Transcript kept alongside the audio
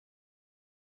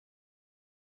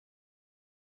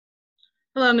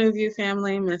Hello, New View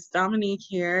family. Miss Dominique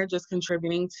here, just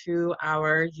contributing to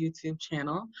our YouTube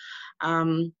channel.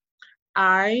 Um,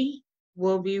 I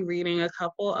will be reading a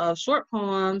couple of short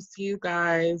poems to you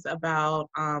guys about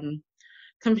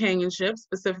companionship,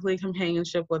 specifically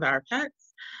companionship with our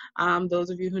pets. Those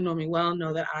of you who know me well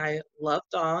know that I love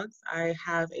dogs. I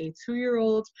have a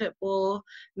 2-year-old pit bull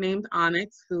named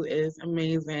Onyx who is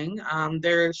amazing.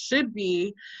 There should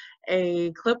be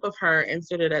a clip of her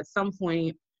inserted at some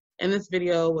point in this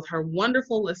video with her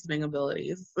wonderful listening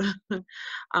abilities.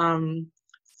 um,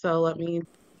 so let me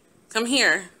come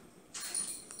here.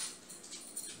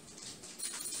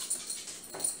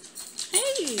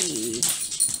 Hey,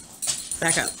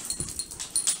 back up,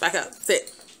 back up, sit,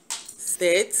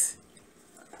 sit,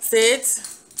 sit.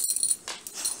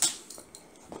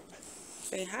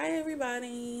 Say hi,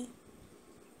 everybody.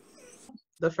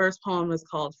 The first poem is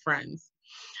called Friends.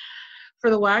 For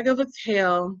the wag of a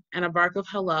tail and a bark of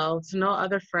hello, to no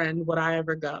other friend would I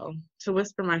ever go. To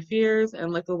whisper my fears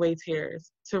and lick away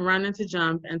tears. To run and to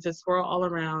jump and to swirl all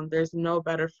around, there's no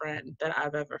better friend that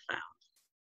I've ever found.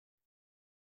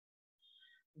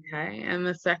 Okay, and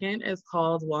the second is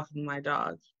called Walking My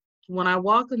Dog. When I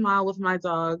walk a mile with my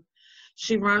dog,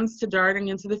 she runs to darting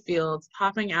into the fields,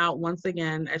 popping out once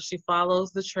again as she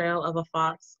follows the trail of a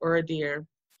fox or a deer.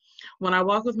 When I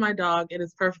walk with my dog, it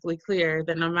is perfectly clear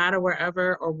that no matter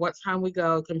wherever or what time we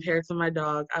go, compared to my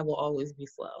dog, I will always be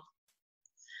slow.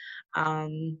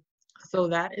 Um, so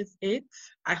that is it.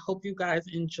 I hope you guys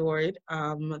enjoyed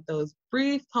those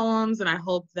brief poems, and I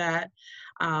hope that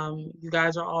you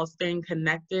guys are all staying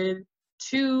connected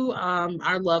to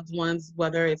our loved ones,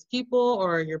 whether it's people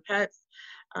or your pets.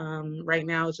 Right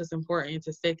now, it's just important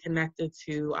to stay connected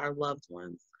to our loved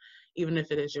ones, even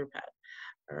if it is your pet.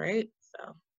 All right,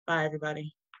 so bye,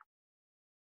 everybody.